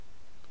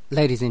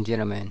Ladies and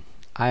gentlemen,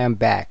 I am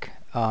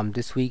back.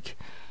 This week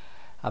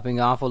I've been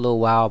gone for a little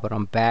while, but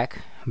I'm back.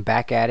 I'm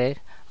back at it.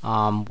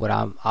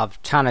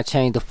 I've trying to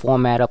change the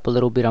format up a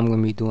little bit. I'm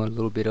gonna be doing a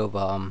little bit of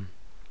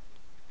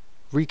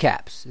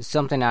recaps. It's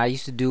something I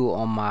used to do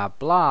on my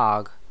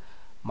blog,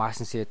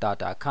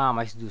 mysincerethought.com.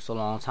 I used to do so a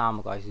long time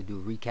ago. I used to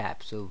do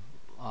recaps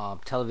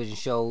of television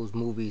shows,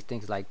 movies,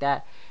 things like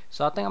that.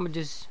 So I think I'm gonna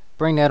just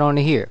bring that on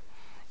to here.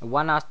 And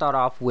why not start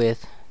off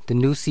with the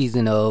new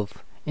season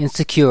of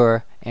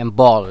Insecure and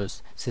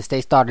Ballers? Since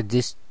they started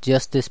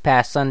just this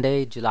past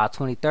Sunday, July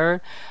 23rd,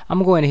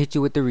 I'm going to hit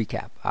you with the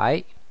recap.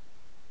 Alright?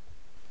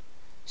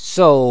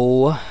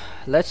 So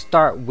let's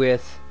start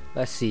with,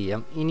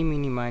 eeny,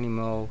 meeny, miny,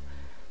 mo.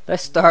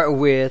 Let's start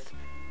with,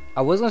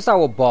 I was going to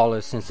start with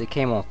Ballers since it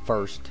came on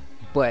first,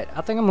 but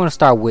I think I'm going to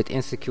start with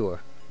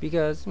Insecure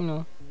because,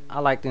 I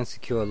liked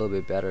Insecure a little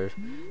bit better.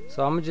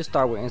 So I'm going to just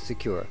start with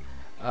Insecure.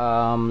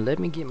 Let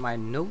me get my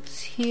notes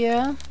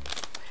here.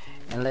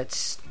 And let's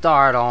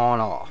start on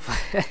off.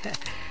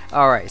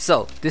 Alright,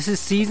 so this is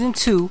season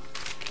 2.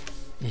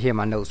 You hear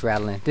my notes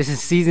rattling. This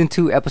is season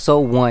 2, episode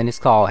 1. It's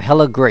called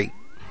Hella Great.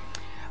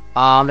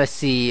 Let's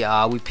see.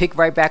 We pick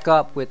right back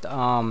up with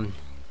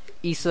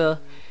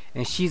Issa.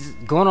 And she's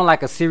going on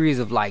like a series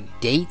of like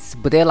dates.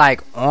 But they're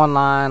like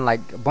online,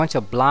 like a bunch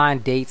of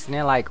blind dates. And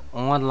they're like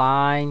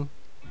online.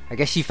 I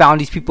guess she found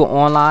these people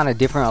online at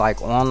different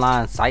like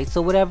online sites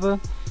or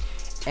whatever.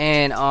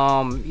 And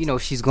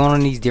she's going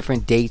on these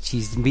different dates.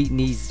 She's meeting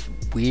these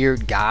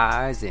weird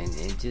guys, and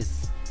it's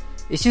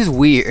just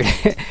weird.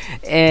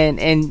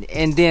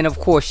 and then of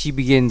course she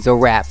begins a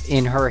rap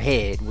in her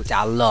head, which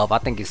I love. I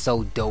think it's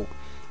so dope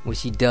when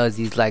she does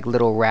these like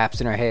little raps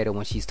in her head, or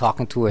when she's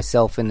talking to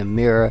herself in the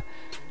mirror.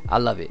 I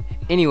love it.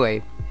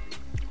 Anyway,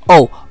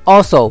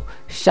 also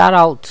shout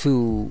out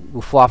to,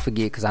 before I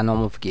forget, because I know I'm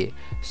gonna forget,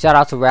 shout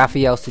out to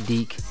Raphael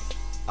Sadiq.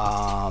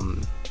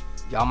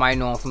 Y'all might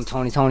know him from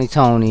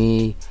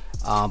Tony,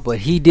 but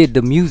he did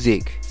the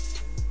music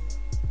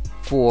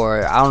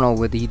for, I don't know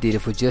whether he did it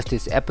for just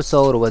this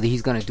episode or whether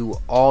he's gonna do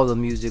all the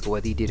music or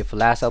whether he did it for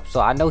last episode.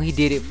 I know he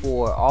did it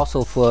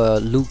also for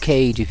Luke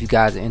Cage, if you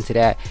guys are into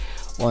that,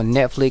 on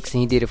Netflix,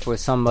 and he did it for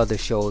some other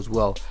show as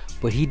well.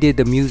 But he did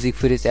the music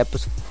for this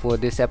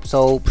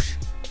episode.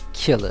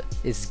 Killer.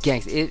 It's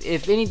gangsta.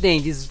 If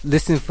anything, just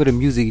listen for the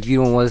music if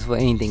you don't want it for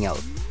anything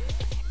else.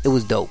 It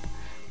was dope.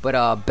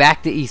 But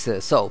back to Issa.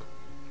 So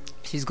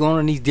she's going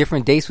on these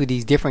different dates with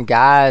these different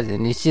guys,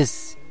 and it's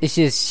just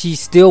she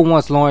still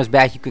wants Lawrence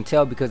back. You can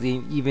tell because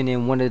even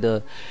in one of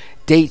the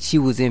dates, she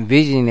was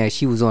envisioning that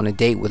she was on a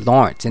date with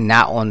Lawrence and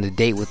not on the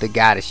date with the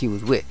guy that she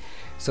was with.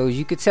 So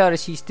you could tell that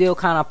she's still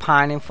kind of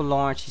pining for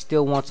Lawrence. She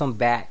still wants him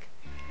back.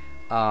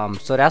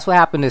 So that's what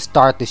happened to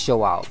start the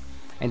show out.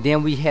 And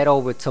then we head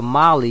over to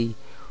Molly,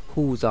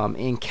 who's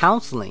in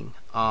counseling.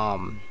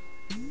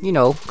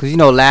 Because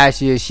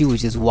last year she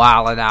was just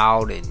wilding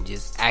out and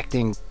just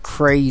acting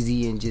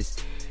crazy, and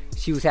just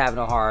she was having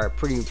a hard,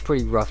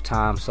 pretty rough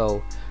time.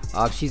 So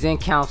she's in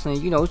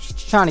counseling.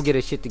 She's trying to get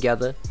her shit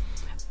together.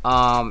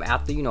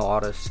 After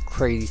all this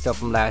crazy stuff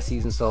from last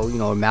season. So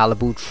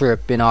Malibu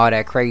trip and all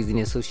that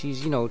craziness. So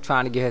she's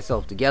trying to get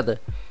herself together,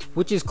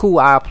 which is cool.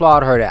 I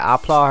applaud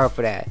her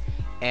for that.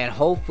 And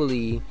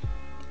hopefully,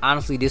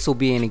 honestly, this will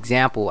be an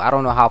example. I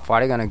don't know how far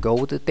they're gonna go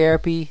with the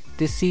therapy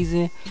this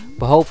season,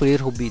 but hopefully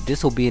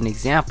this will be an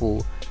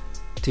example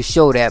to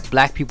show that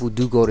black people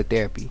do go to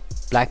therapy.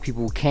 Black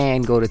people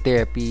can go to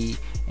therapy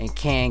and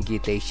can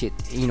get their shit,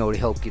 to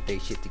help get their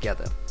shit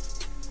together.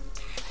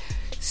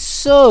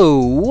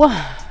 So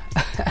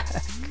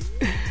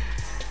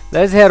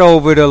let's head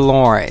over to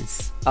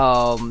Lawrence.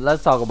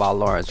 Let's talk about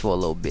Lawrence for a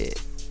little bit.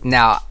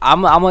 Now,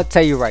 I'm gonna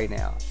tell you right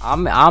now,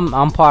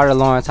 I'm part of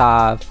Lawrence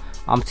Hive.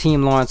 I'm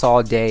Team Lawrence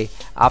all day.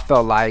 I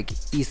felt like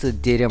Issa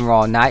did him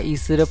wrong. Not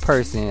Issa the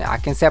person. I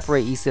can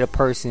separate Issa the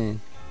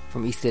person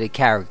from Issa the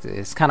character.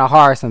 It's kind of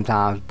hard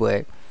sometimes,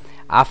 but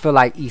I feel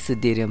like Issa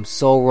did him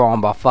so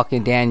wrong by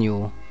fucking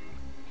Daniel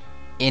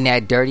in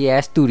that dirty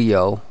ass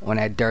studio on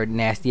that dirty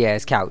nasty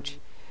ass couch.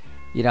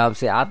 You know what I'm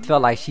saying? I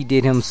felt like she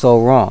did him so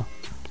wrong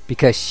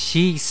because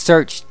she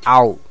searched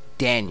out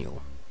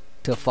Daniel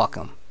to fuck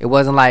him. It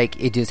wasn't like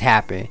it just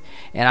happened.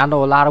 And I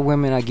know a lot of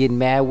women are getting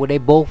mad. Well, they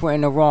both were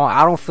in the wrong.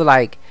 I don't feel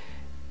like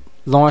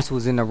Lawrence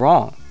was in the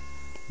wrong,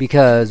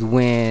 because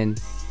when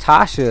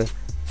Tasha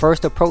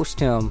first approached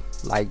him,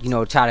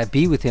 try to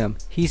be with him,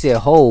 he said,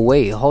 hold.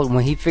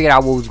 When he figured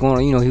out what was going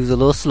on, he was a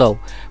little slow,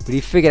 but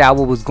he figured out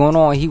what was going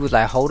on. He was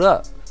like, hold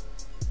up,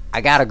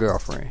 I got a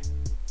girlfriend.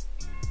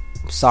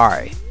 I'm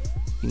sorry,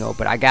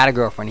 but I got a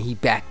girlfriend. And he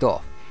backed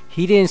off.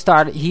 He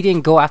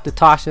didn't go after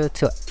Tasha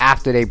till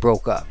after they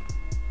broke up.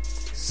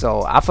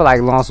 So I feel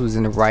like Lawrence was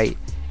in the right.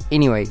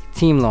 Anyway,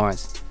 Team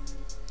Lawrence.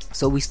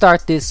 So we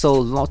start this.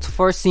 So the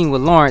first scene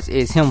with Lawrence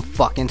is him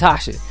fucking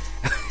Tasha.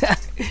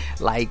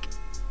 Like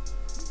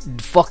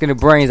fucking the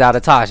brains out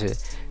of Tasha.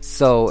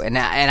 So and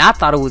I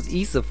thought it was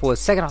Issa for a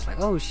second. I was like,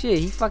 oh shit,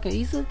 he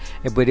fucking Issa.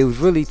 But it was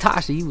really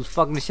Tasha. He was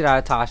fucking the shit out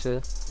of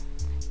Tasha.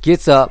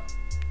 Gets up,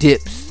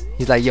 dips.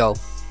 He's like, yo,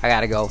 I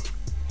gotta go.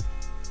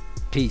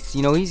 peace.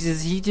 You know, he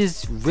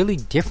just really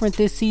different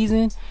this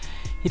season.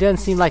 He doesn't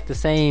seem like the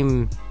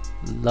same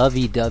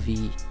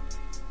lovey-dovey,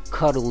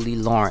 cuddly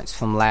Lawrence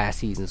from last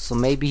season. So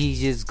maybe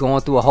he's just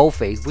going through a whole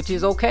phase, which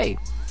is okay.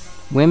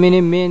 Women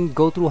and men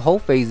go through whole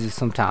phases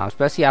sometimes,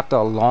 especially after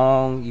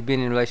you've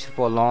been in a relationship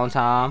for a long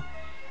time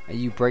and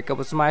you break up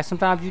with somebody.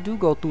 Sometimes you do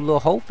go through little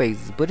whole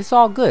phases, but it's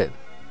all good.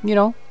 You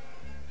know,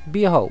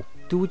 be a hoe.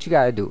 Do what you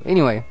gotta do.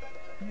 Anyway,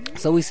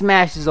 so he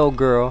smashed his old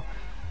girl,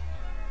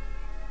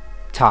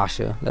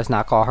 Tasha. Let's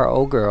not call her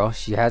old girl.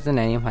 She has a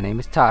name. Her name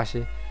is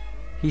Tasha.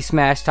 He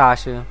smashed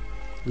Tasha,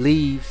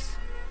 leaves,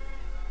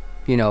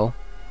 you know,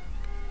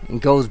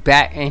 and goes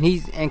back,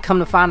 and come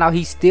to find out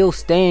he's still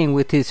staying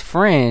with his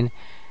friend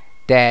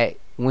that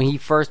when he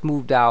first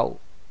moved out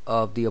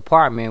of the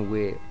apartment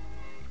with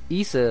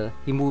Issa,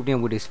 he moved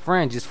in with his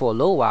friend just for a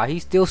little while.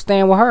 He's still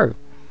staying with her,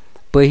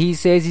 but he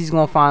says he's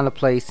gonna find a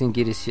place and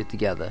get his shit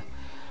together.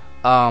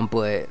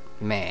 But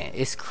man,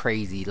 it's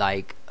crazy.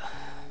 Like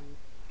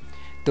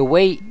the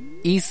way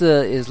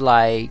Issa is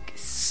like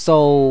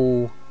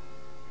so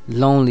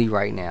lonely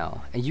right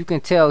now, and you can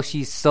tell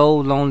she's so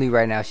lonely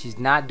right now. She's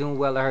not doing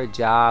well at her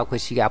job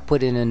because she got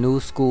put in a new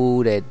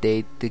school that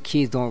the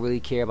kids don't really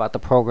care about the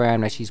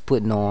program that she's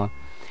putting on.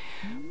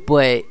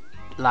 But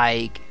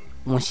like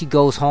when she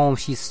goes home,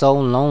 she's so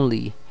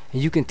lonely,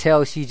 and you can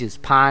tell she's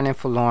just pining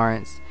for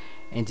Lawrence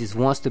and just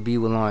wants to be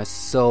with Lawrence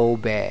so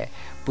bad.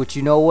 But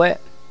you know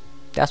what?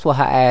 That's what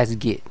her ass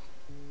get.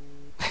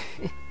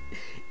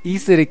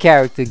 Issa the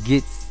character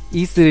gets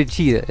Issa the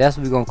cheater. That's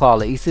what we're gonna call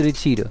her, Issa the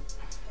cheater.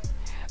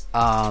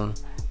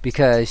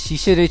 Because she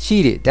should have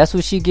cheated. That's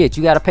what she gets.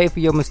 You gotta pay for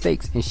your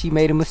mistakes, and she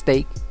made a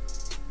mistake,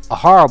 a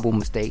horrible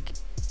mistake,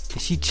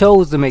 and she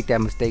chose to make that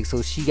mistake,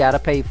 so she gotta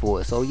pay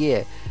for it. So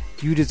yeah,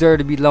 you deserve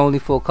to be lonely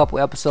for a couple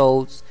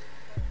episodes.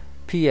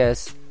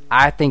 P.S.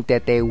 I think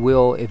that they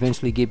will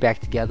eventually get back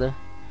together,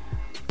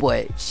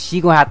 but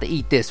she gonna have to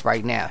eat this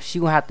right now. She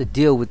gonna have to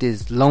deal with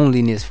this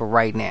loneliness for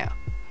right now.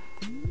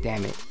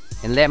 Damn it.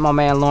 And let my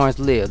man Lawrence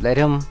live. Let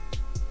him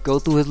go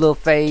through his little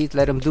phase.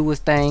 Let him do his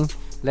thing.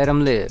 Let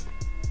him live.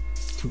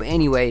 But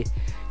anyway,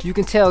 you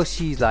can tell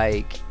she's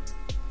like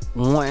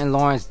wanting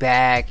Lawrence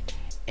back,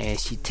 and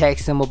she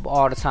texts him up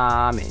all the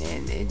time,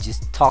 and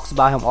just talks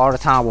about him all the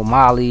time with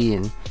Molly,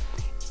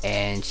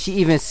 and she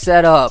even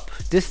set up,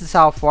 this is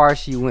how far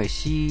she went.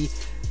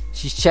 She's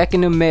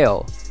checking the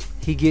mail.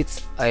 He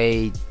gets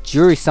a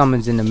jury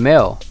summons in the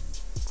mail.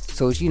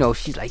 So, you know,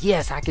 she's like,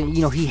 yes, I can,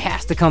 you know, he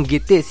has to come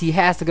get this. He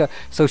has to go.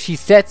 So she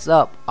sets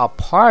up a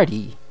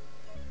party,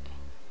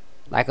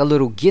 like a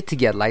little get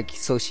together. Like,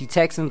 so she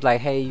texts him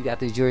like, hey, you got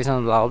the jury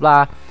summons, blah,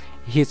 blah, blah.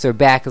 He hits her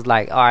back, is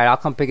like, all right, I'll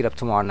come pick it up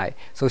tomorrow night.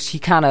 So she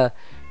kind of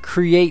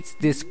creates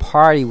this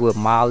party with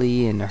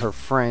Molly and her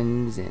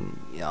friends and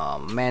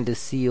Amanda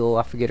Seal,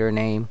 I forget her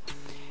name,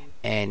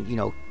 and, you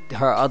know,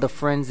 her other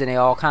friends, and they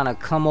all kind of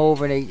come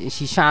over, and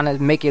she's trying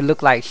to make it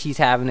look like she's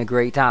having a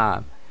great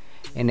time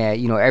and that,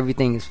 you know,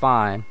 everything is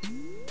fine.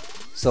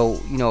 So,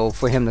 you know,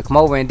 for him to come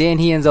over, and then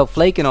he ends up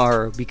flaking on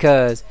her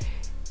because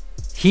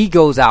he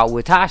goes out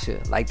with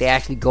Tasha. Like, they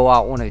actually go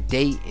out on a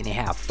date and they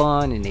have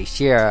fun and they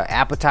share an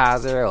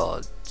appetizer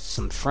or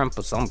some shrimp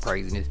or some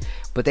craziness,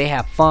 but they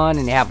have fun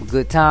and they have a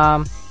good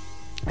time,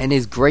 and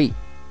it's great.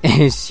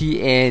 And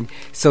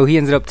so he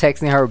ended up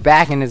texting her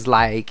back and is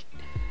like,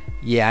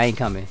 yeah, I ain't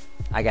coming.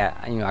 I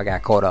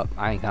got caught up.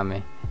 I ain't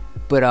coming.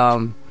 But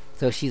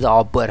so she's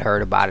all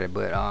butthurt about it.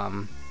 But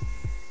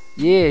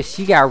yeah,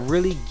 she got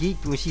really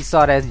geeked when she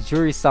saw that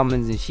jury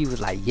summons, and she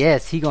was like,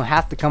 yes, he gonna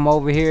have to come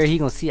over here. He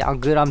gonna see how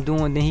good I'm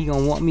doing, then he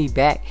gonna want me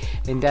back,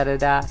 and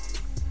da-da-da.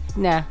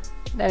 Nah,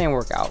 that didn't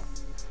work out.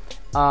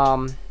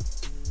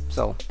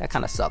 So that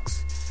kind of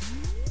sucks.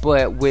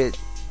 But with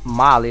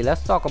Molly,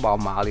 let's talk about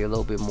Molly a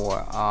little bit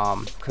more.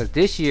 Because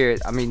this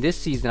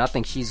season, I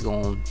think she's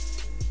gonna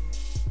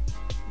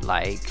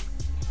like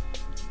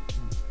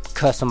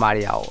cuss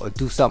somebody out or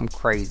do something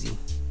crazy.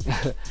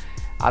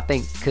 I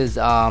think because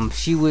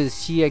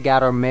she had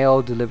got her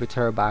mail delivered to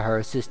her by her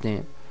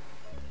assistant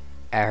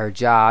at her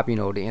job, you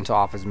know, the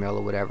inter-office mail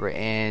or whatever,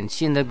 and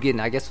she ended up getting,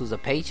 I guess it was a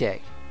paycheck,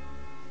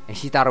 and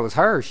she thought it was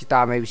her. She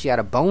thought maybe she had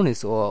a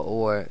bonus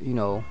or you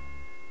know,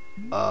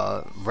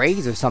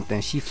 raise or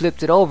something. She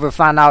flipped it over,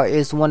 found out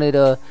it's one of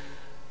the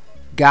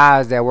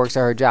guys that works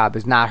at her job.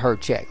 It's not her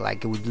check,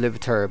 like it was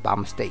delivered to her by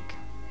mistake,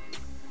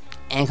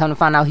 and come to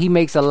find out he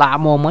makes a lot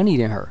more money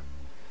than her.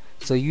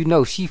 So, you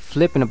know, she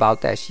flipping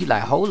about that. She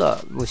like, hold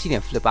up. Well, she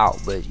didn't flip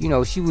out, but, you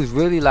know, she was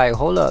really like,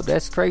 hold up.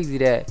 That's crazy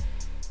that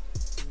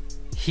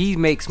he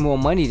makes more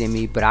money than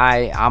me, but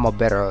I'm a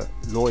better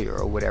lawyer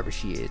or whatever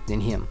she is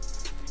than him.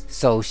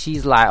 So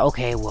she's like,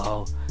 okay,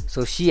 well,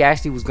 so she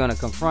actually was going to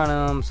confront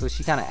him. So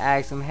she kind of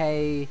asked him,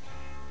 hey,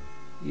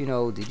 you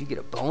know, did you get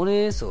a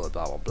bonus or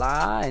blah, blah,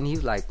 blah? And he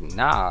was like,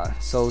 nah.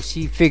 So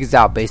she figures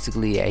out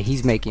basically that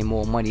he's making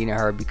more money than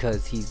her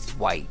because he's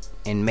white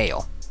and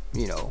male,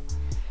 you know.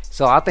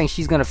 So I think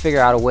she's going to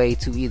figure out a way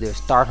to either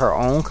start her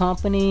own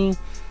company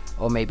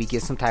or maybe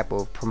get some type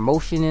of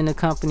promotion in the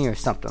company or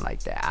something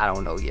like that. I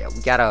don't know yet.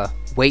 We got to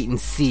wait and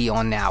see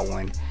on that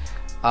one.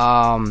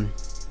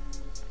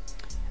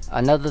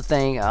 Another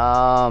thing,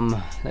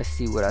 let's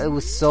see what it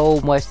was.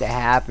 So much that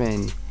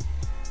happened.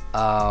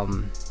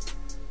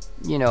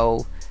 You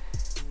know,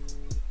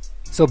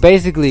 so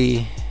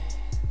basically,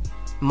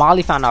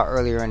 Molly found out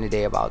earlier in the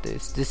day about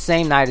this. The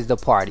same night as the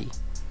party.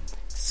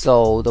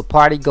 So the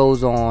party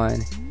goes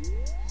on.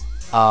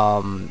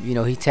 You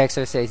know, he texts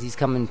her, says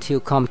he'll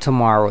come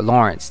tomorrow.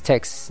 Lawrence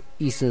texts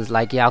Issa's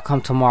like, yeah, I'll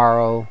come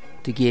tomorrow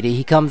to get it.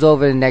 He comes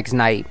over the next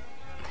night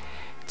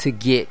to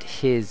get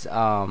his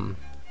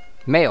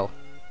mail.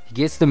 He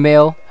gets the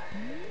mail,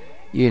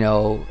 you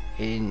know,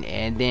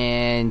 and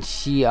then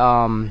he's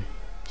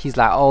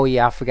like, oh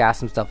yeah, I forgot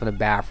some stuff in the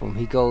bathroom.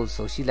 He goes,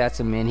 so she lets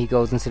him in. He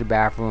goes into the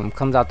bathroom,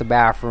 comes out the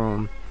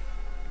bathroom.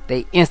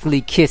 They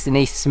instantly kiss and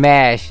they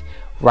smash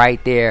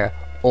right there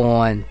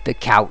on the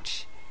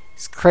couch.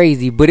 It's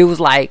crazy, but it was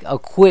like a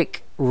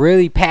quick,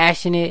 really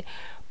passionate,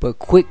 but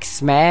quick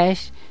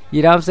smash.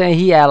 You know what I'm saying?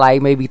 He had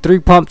like maybe 3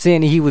 pumps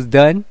in and he was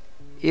done.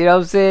 You know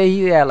what I'm saying?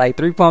 He had like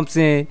 3 pumps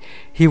in,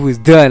 he was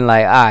done.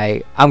 Like,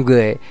 alright, I'm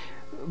good.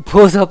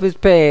 Pulls up his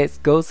pants,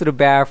 goes to the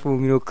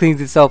bathroom, you know, cleans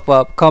himself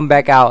up, come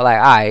back out like,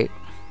 alright,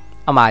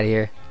 I'm out of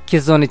here.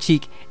 Kisses on the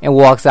cheek and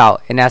walks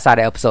out, and that's how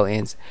the episode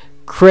ends.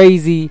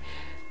 Crazy.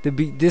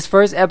 This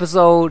first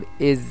episode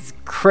is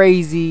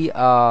crazy.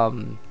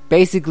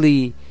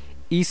 Basically,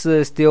 Issa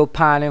is still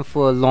pining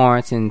for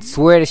Lawrence and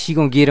swear that she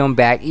gonna get him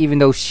back, even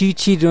though she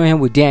cheated on him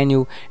with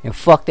Daniel and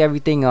fucked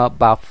everything up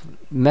by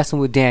messing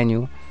with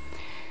Daniel.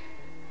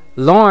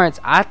 Lawrence,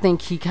 I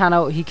think he kind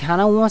of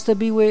wants to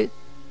be with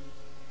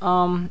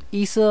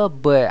Issa,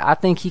 but I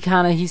think he's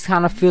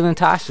kind of feeling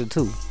Tasha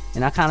too,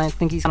 and I kind of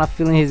think he's kind of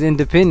feeling his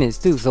independence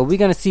too. So we're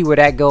gonna see where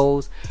that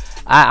goes.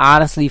 I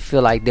honestly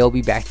feel like they'll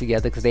be back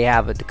together because they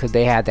have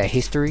that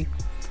history.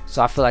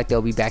 So I feel like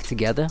they'll be back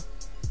together,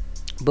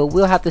 but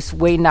we'll have to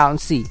wait out and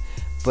see.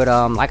 But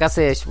like I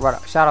said,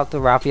 shout out to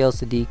Raphael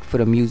Sadiq for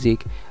the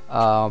music.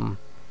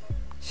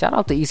 Shout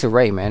out to Issa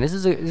Rae, man. This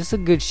is a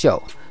good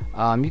show.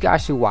 You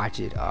guys should watch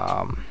it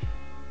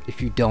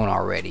if you don't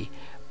already.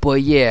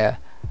 But yeah,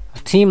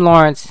 Team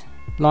Lawrence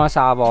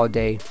Hive all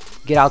day.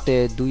 Get out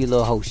there, do your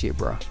little hoe shit,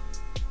 bro.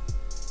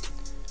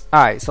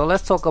 Alright, so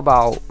let's talk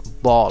about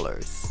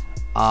Ballers.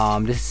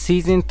 This is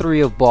season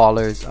 3 of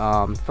Ballers.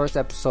 First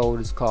episode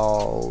is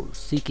called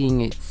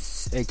Seeking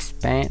Its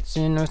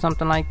Expansion or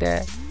something like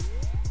that.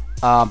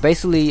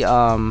 Basically,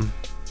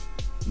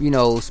 you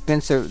know,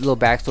 Spencer, little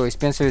backstory.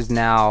 Spencer is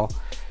now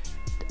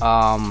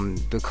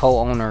the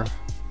co-owner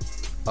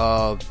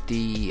of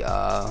the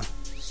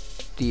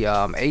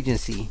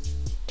agency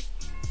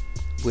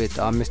with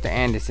Mr.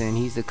 Anderson.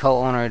 He's the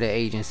co-owner of the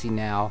agency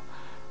now.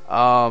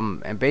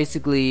 And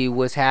basically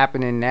what's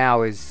happening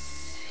now is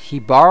he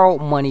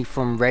borrowed money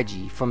from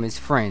Reggie, from his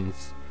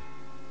friends,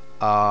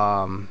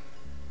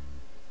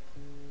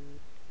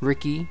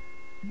 Ricky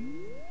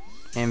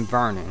and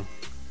Vernon.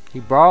 He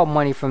borrowed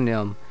money from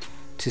them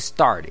to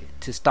start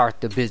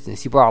the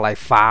business. He borrowed like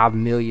 $5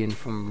 million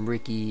from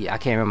Ricky. I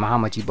can't remember how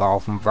much he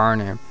borrowed from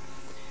Vernon,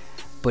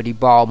 but he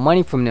borrowed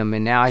money from them,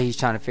 and now he's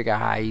trying to figure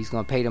out how he's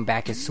going to pay them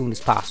back as soon as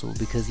possible,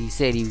 because he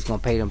said he was going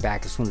to pay them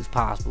back as soon as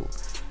possible.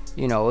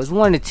 You know, it's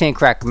one of the 10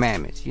 crack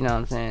commandments. You know what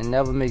I'm saying?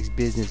 Never mix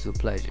business with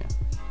pleasure.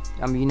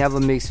 I mean, you never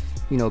mix,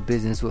 you know,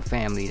 business with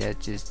family. That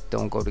just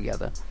don't go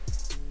together.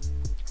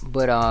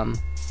 But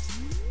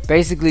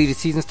basically the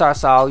season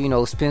starts out, you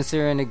know,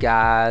 Spencer and the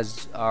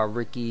guys,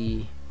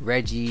 Ricky,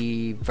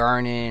 Reggie,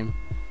 Vernon,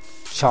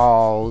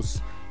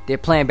 Charles, they're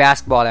playing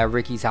basketball at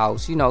Ricky's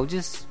house, you know,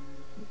 just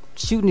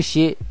shooting the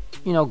shit,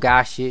 you know,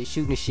 guy shit,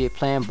 shooting the shit,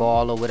 playing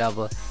ball or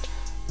whatever.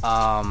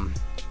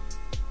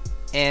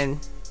 And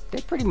they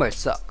pretty much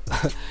suck.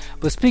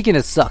 But speaking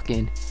of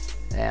sucking,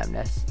 damn,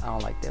 I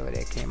don't like that way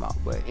that came out.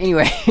 But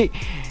anyway,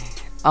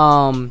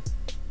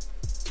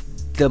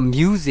 the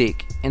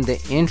music and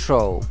the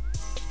intro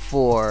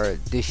for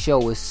this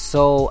show is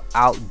so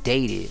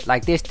outdated.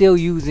 Like, they're still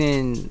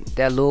using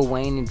that Lil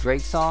Wayne and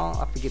Drake song.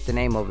 I forget the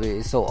name of it.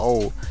 It's so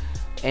old.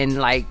 And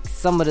like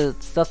some of the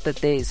stuff that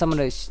the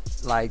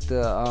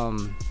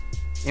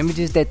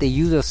images that they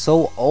use are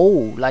so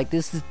old. Like,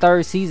 this is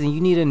 3rd season. You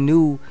need a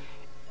new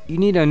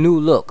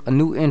look, a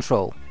new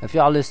intro. If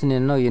y'all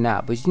listening, no, you're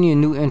not, but you need a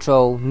new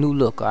intro, new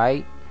look,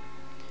 alright?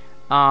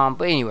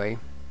 But anyway,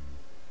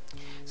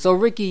 so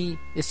Ricky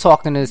is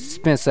talking to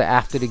Spencer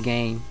after the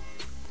game.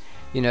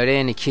 You know, they're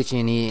in the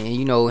kitchen, and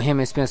you know, him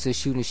and Spencer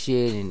shooting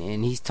shit,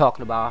 and he's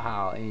talking about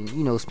how, and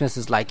you know,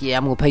 Spencer's like, yeah,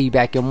 I'm gonna pay you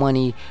back your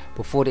money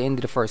before the end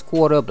of the first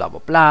quarter, blah blah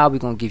blah, we're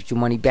gonna give you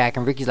money back.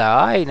 And Ricky's like,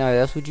 alright, now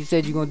that's what you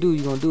said you're gonna do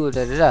it,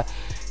 da da da.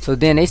 So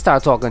then they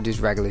start talking just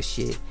regular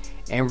shit,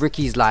 and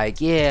Ricky's like,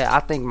 yeah, I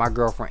think my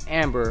girlfriend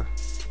Amber,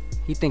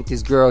 he think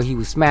this girl he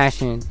was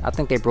smashing, I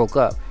think they broke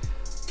up,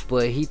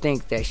 but he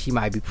thinks that she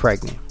might be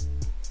pregnant.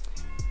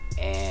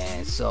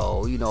 And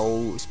so, you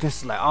know,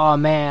 Spencer's like, oh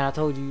man, I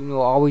told you, you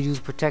know, always use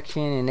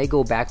protection. And they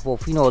go back and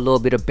forth, you know, a little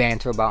bit of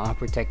banter about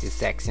unprotected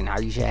sex and how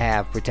you should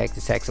have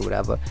protected sex or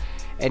whatever.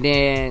 And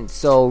then,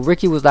 so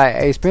Ricky was like,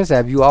 hey Spencer,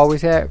 have you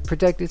always had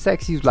protected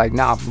sex? He was like,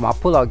 nah, but my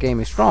pullout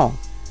game is strong.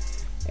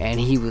 And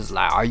he was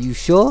like, are you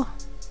sure?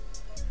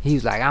 He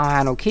was like, I don't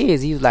have no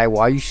kids. He was like, well,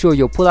 are you sure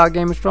your pullout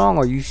game is strong?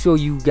 Or are you sure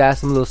you got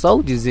some little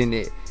soldiers in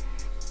it?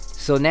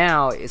 So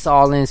now it's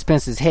all in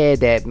Spencer's head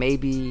that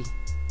maybe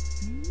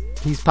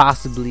he's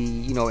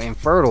possibly,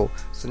 infertile.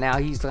 So now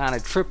he's kind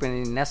of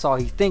tripping, and that's all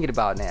he's thinking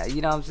about now.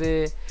 You know what I'm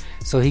saying?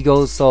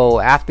 So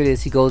after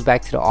this, he goes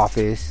back to the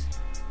office,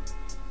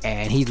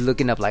 and he's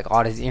looking up like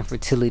all this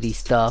infertility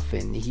stuff,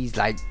 and he's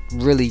like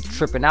really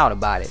tripping out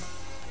about it.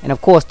 And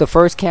of course, the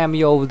first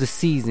cameo of the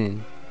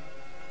season,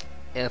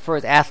 the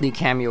first athlete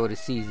cameo of the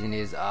season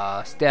is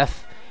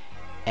Steph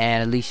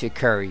and Alicia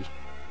Curry.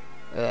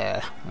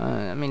 I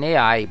mean, they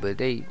alright, but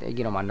they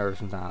get on my nerves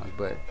sometimes.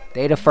 But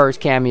they the first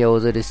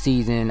cameos of the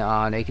season.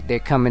 They're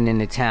coming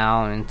into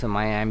town, into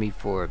Miami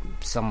for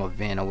some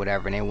event or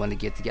whatever, and they want to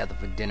get together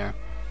for dinner.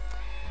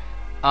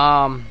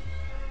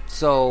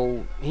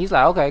 So he's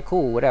like, okay,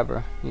 cool,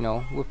 whatever.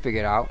 We'll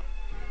figure it out.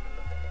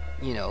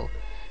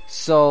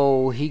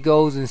 So he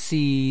goes and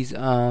sees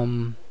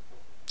Mr.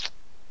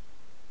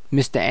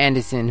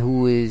 Anderson,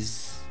 who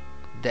is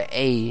the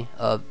A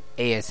of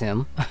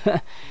ASM.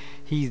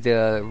 He's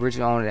the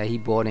original owner that he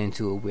bought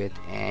into it with,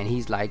 and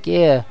he's like,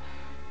 yeah,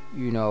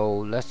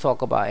 let's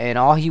talk about it. And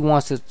all he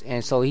wants is,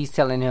 and so he's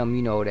telling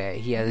him, that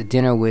he has a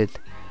dinner with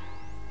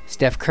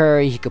Steph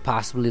Curry. He could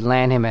possibly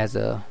land him as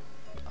a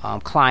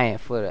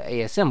client for the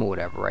ASM or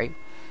whatever, right?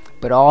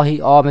 But all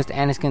Mr.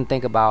 Anderson can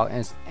think about,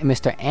 and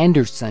Mr.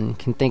 Anderson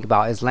can think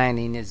about, is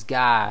landing this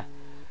guy,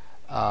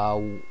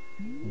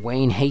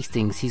 Wayne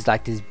Hastings. He's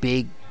like this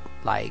big,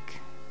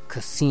 like,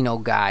 casino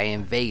guy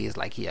in Vegas.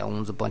 Like, he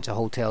owns a bunch of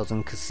hotels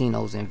and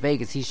casinos in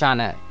Vegas. He's trying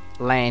to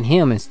land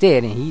him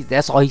instead, and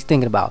that's all he's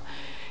thinking about,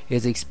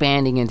 is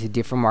expanding into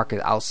different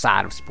markets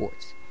outside of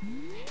sports.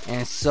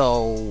 And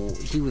so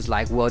he was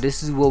like, well,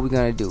 this is what we're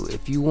gonna do.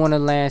 If you want to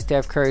land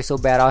Steph Curry so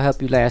bad, I'll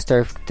help you land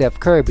Steph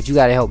Curry, but you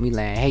gotta help me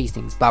land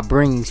Hastings by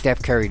bringing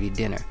Steph Curry to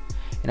dinner.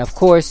 And of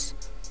course,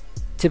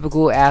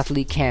 typical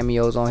athlete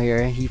cameos on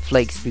here, he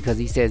flakes because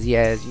he says he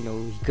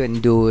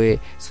couldn't do it.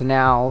 So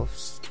now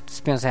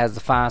Spencer has to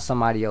find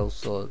somebody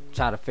else or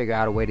try to figure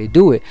out a way to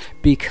do it,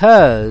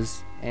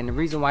 because, and the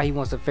reason why he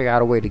wants to figure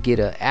out a way to get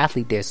an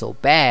athlete there so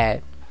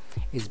bad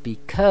is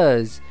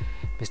because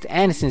Mr.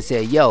 Anderson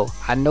said, yo,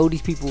 I know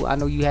these people, I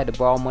know you had to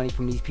borrow money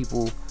from these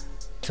people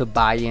to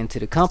buy into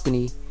the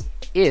company.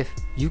 If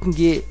you can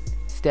get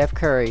Steph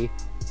Curry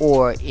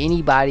or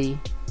anybody,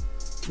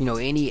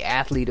 any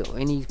athlete or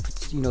any,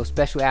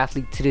 special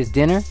athlete to this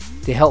dinner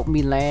to help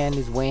me land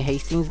this Wayne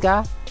Hastings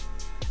guy,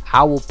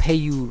 I will pay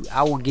you,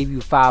 I will give you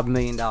 $5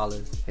 million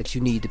that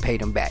you need to pay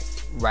them back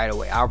right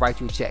away. I'll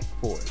write you a check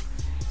for it.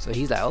 So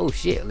he's like, oh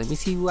shit, let me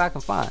see who I can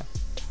find.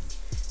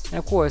 And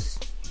of course,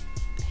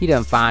 he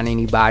doesn't find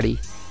anybody.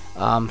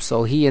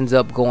 So he ends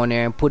up going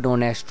there and putting on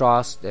that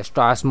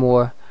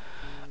Strassmore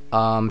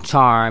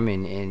charm,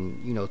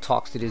 and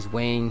talks to this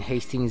Wayne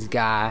Hastings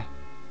guy,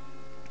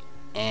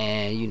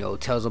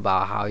 and tells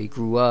about how he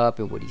grew up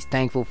and what he's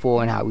thankful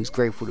for and how he's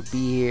grateful to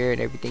be here and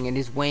everything. And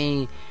this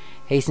Wayne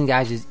Hastings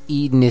guy just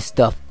eating this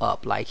stuff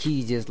up, like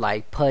he's just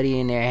like putty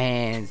in their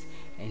hands,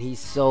 and he's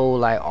so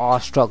like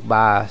awestruck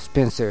by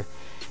Spencer.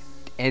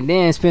 And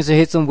then Spencer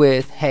hits him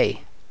with,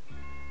 hey,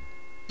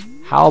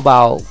 how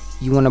about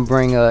you want to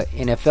bring a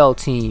NFL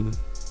team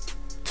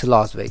to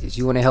Las Vegas?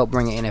 You want to help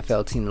bring an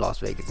NFL team to Las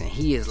Vegas? And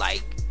he is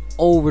like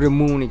over the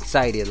moon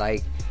excited,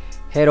 like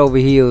head over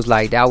heels,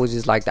 like that was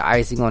just like the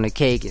icing on the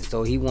cake. And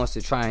so he wants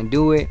to try and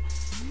do it.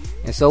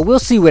 And so we'll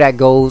see where that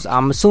goes.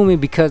 I'm assuming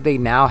because they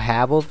now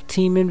have a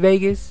team in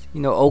Vegas,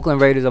 Oakland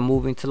Raiders are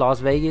moving to Las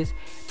Vegas,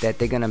 that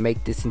they're going to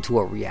make this into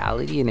a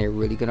reality and they're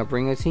really going to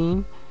bring a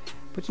team.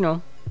 But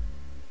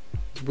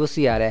we'll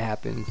see how that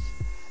happens.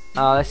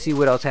 Let's see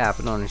what else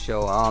happened on the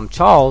show.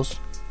 Charles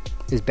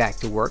is back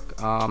to work.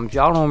 If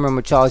y'all don't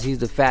remember Charles, he's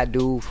the fat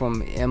dude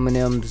from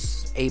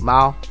Eminem's 8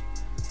 Mile.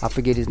 I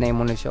forget his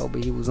name on the show,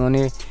 but he was on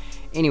there.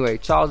 Anyway,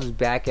 Charles is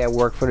back at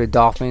work for the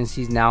Dolphins.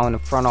 He's now in the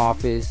front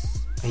office.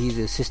 He's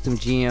a system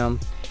GM.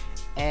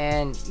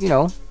 And,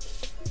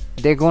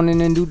 they're going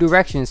in a new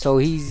direction, so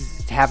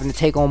he's having to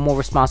take on more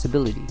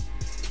responsibility.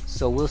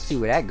 So we'll see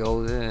where that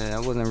goes.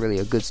 That wasn't really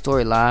a good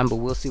storyline, but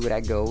we'll see where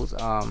that goes.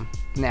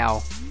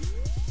 Now,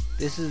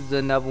 this is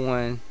another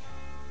one.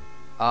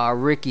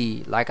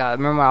 Ricky, like I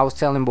remember I was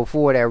telling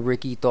before that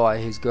Ricky thought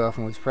his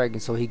girlfriend was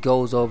pregnant, so he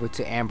goes over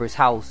to Amber's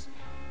house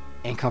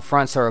and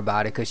confronts her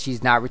about it because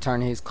she's not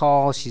returning his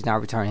calls, she's not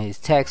returning his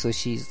texts.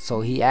 So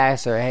he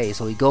asks her, hey,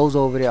 so he goes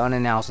over there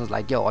unannounced and is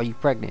like, yo, are you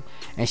pregnant?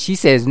 And she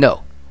says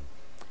no,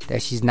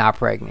 that she's not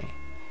pregnant.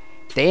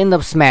 They end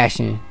up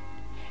smashing,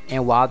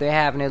 and while they're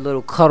having their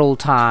little cuddle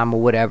time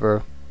or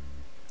whatever,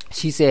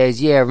 she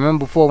says, yeah,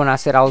 remember before when I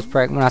said I was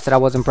pregnant, when I said I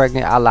wasn't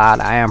pregnant, I lied,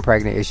 I am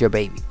pregnant, it's your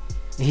baby.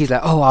 And he's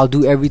like, oh, I'll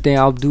do everything,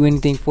 I'll do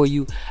anything for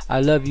you,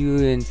 I love you,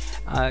 and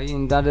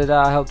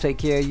I'll help take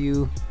care of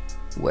you,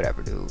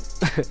 whatever, dude.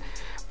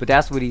 But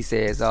that's what he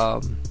says.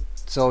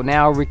 So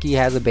now Ricky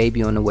has a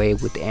baby on the way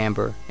with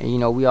Amber,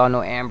 and we all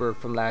know Amber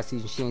from last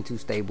season, she ain't too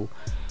stable,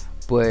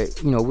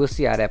 but we'll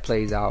see how that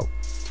plays out.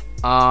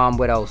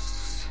 What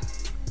else?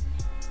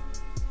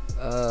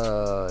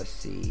 Let's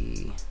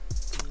see.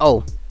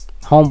 Oh,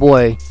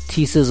 homeboy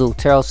T Sizzle,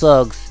 Terrell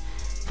Suggs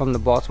from the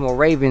Baltimore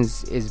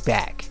Ravens is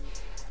back.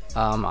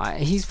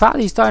 He's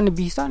probably starting to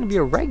be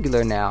a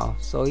regular now,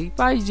 so he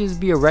probably just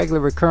be a regular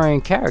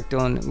recurring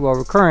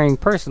recurring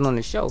person on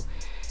the show.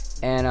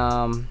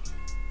 And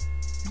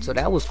so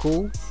that was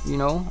cool.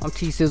 I'm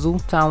T Sizzle,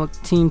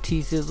 Team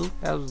T Sizzle.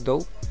 That was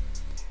dope.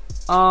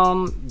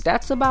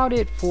 That's about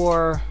it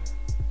for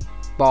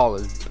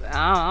Ballers.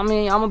 I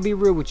mean, I'm gonna be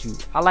real with you.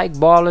 I like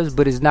Ballers,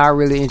 but it's not a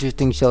really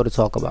interesting show to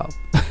talk about.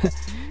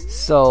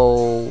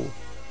 So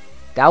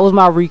that was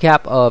my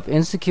recap of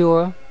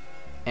Insecure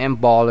and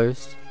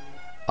Ballers.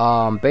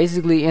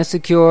 Basically,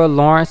 Insecure,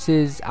 Lawrence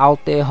is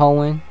out there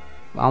hoeing.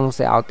 I won't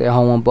say out there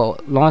hoeing,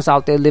 but Lawrence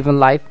out there living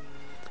life,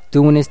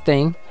 doing his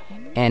thing,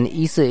 and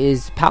Issa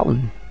is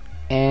pouting,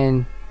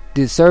 and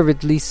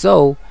deservedly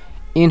so,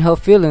 in her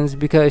feelings,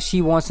 because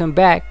she wants him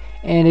back,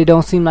 and it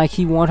don't seem like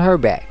he want her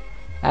back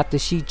after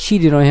she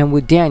cheated on him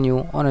with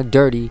Daniel on a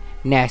dirty,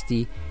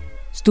 nasty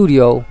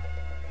studio,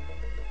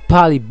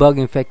 probably bug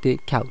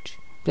infected couch.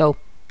 So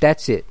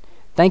that's it.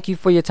 Thank you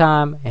for your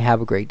time and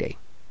have a great day.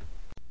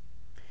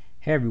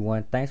 Hey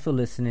everyone, thanks for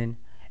listening.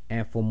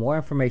 And for more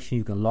information,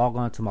 you can log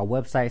on to my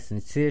website,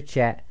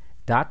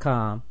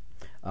 sincerechat.com.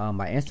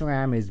 My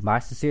Instagram is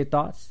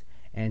mysincerethoughts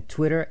and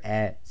Twitter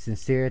at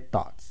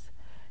sincerethoughts.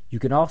 You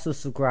can also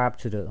subscribe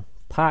to the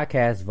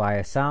podcast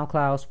via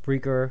SoundCloud,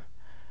 Spreaker,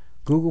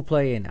 Google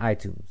Play, and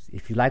iTunes.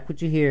 If you like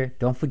what you hear,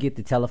 don't forget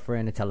to tell a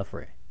friend to tell a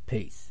friend.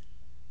 Peace.